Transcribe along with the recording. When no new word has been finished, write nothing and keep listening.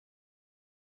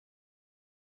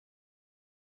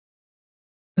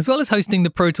As well as hosting the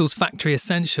Pro Tools Factory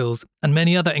Essentials and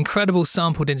many other incredible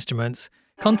sampled instruments,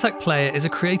 Kontakt Player is a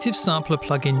creative sampler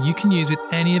plugin you can use with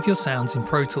any of your sounds in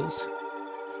Pro Tools.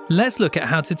 Let's look at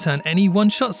how to turn any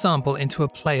one-shot sample into a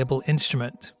playable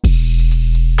instrument.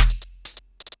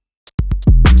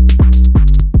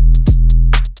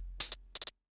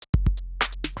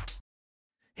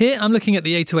 Here I'm looking at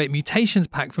the 808 Mutations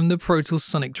pack from the Pro Tools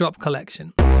Sonic Drop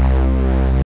collection.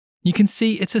 You can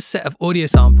see it's a set of audio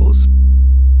samples.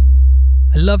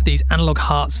 I love these Analog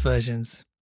Hearts versions.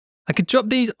 I could drop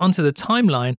these onto the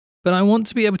timeline, but I want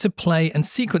to be able to play and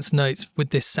sequence notes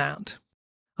with this sound.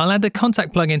 I'll add the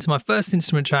Kontakt plugin to my first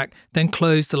instrument track, then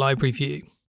close the library view.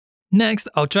 Next,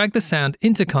 I'll drag the sound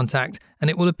into Kontakt and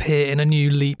it will appear in a new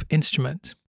Leap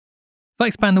instrument. If I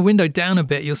expand the window down a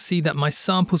bit, you'll see that my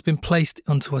sample's been placed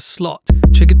onto a slot,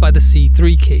 triggered by the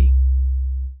C3 key.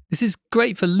 This is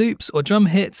great for loops or drum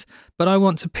hits, but I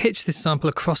want to pitch this sample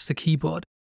across the keyboard.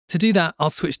 To do that, I'll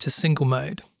switch to single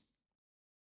mode.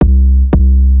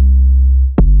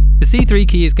 The C3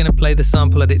 key is going to play the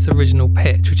sample at its original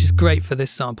pitch, which is great for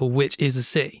this sample, which is a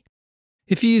C.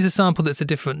 If you use a sample that's a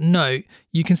different note,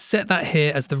 you can set that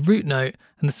here as the root note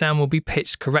and the sound will be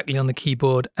pitched correctly on the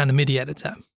keyboard and the MIDI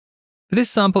editor. For this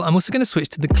sample, I'm also going to switch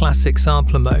to the classic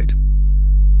sampler mode.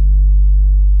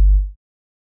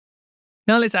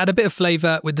 Now let's add a bit of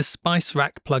flavour with the Spice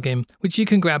Rack plugin, which you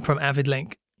can grab from Avid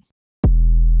link.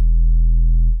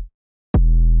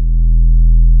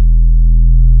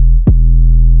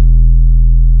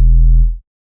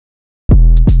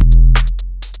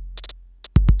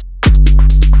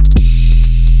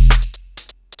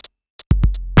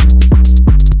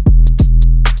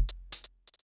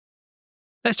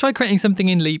 Let's try creating something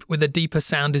in Leap with a deeper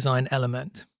sound design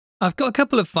element. I've got a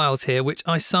couple of files here which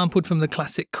I sampled from the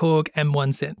classic Korg M1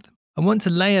 synth. I want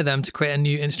to layer them to create a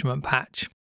new instrument patch.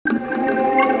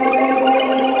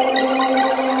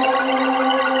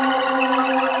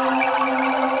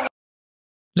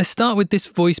 Let's start with this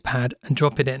voice pad and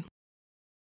drop it in.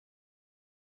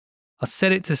 I'll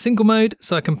set it to single mode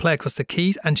so I can play across the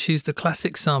keys and choose the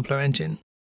classic sampler engine.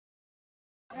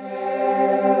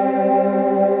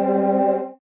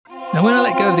 Now when I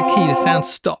let go of the key, the sound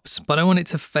stops, but I want it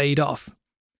to fade off.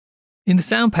 In the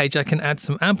sound page, I can add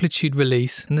some amplitude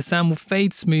release and the sound will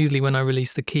fade smoothly when I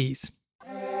release the keys.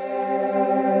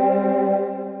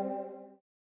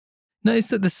 Notice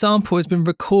that the sample has been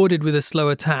recorded with a slow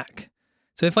attack.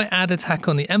 So if I add attack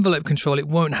on the envelope control, it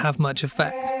won't have much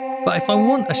effect. But if I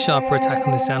want a sharper attack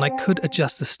on the sound, I could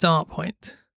adjust the start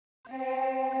point.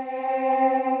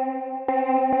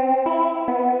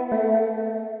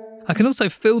 I can also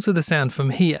filter the sound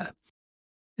from here.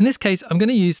 In this case, I'm going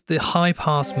to use the high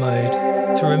pass mode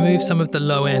to remove some of the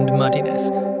low end muddiness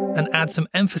and add some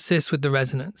emphasis with the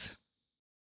resonance.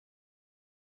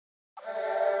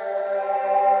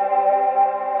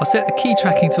 I'll set the key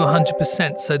tracking to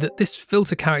 100% so that this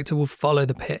filter character will follow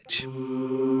the pitch.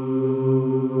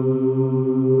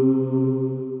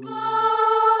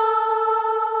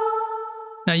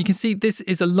 Now you can see this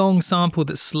is a long sample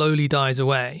that slowly dies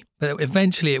away, but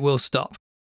eventually it will stop.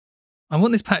 I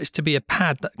want this patch to be a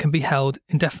pad that can be held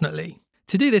indefinitely.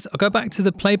 To do this, I'll go back to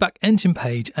the playback engine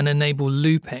page and enable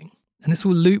looping, and this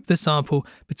will loop the sample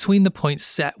between the points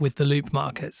set with the loop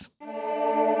markers.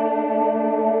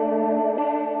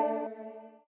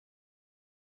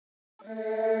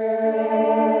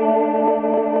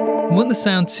 I want the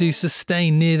sound to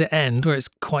sustain near the end where it's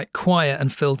quite quiet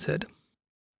and filtered.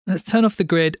 Let's turn off the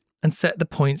grid and set the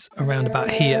points around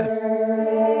about here.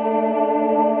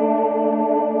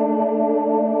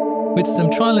 With some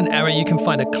trial and error, you can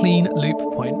find a clean loop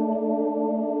point.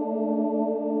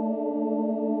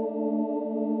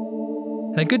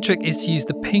 And a good trick is to use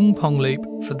the ping pong loop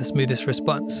for the smoothest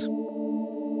response.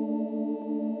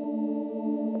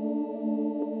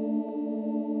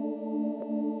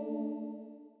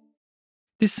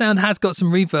 This sound has got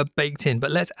some reverb baked in,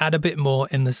 but let's add a bit more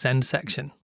in the send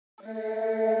section.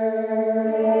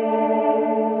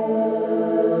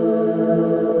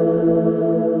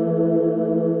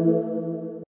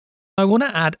 I want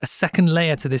to add a second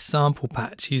layer to this sample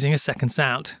patch using a second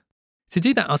sound. To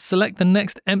do that, I'll select the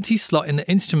next empty slot in the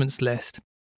instruments list,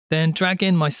 then drag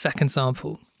in my second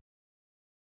sample.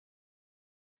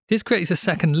 This creates a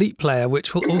second Leap player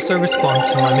which will also respond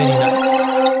to my MIDI notes.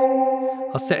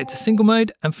 I'll set it to single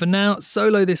mode and for now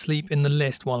solo this Leap in the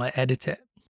list while I edit it.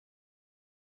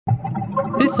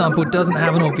 This sample doesn't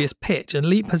have an obvious pitch and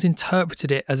Leap has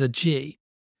interpreted it as a G,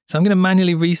 so I'm going to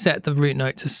manually reset the root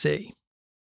note to C.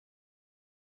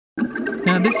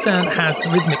 Now this sound has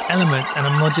rhythmic elements and a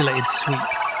modulated sweep.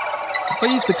 It If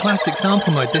I use the classic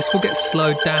sample mode, this will get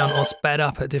slowed down or sped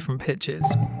up at different pitches.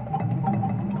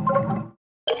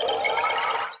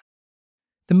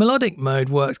 The melodic mode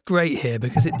works great here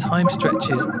because it time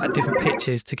stretches at different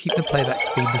pitches to keep the playback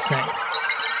speed the same.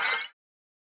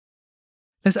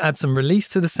 Let's add some release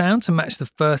to the sound to match the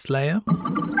first layer.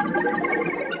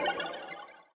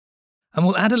 And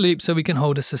we'll add a loop so we can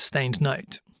hold a sustained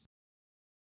note.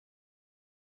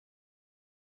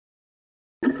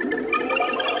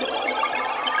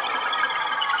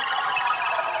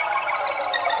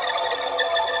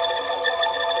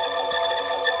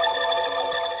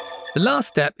 The last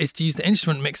step is to use the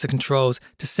instrument mixer controls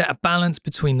to set a balance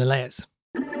between the layers.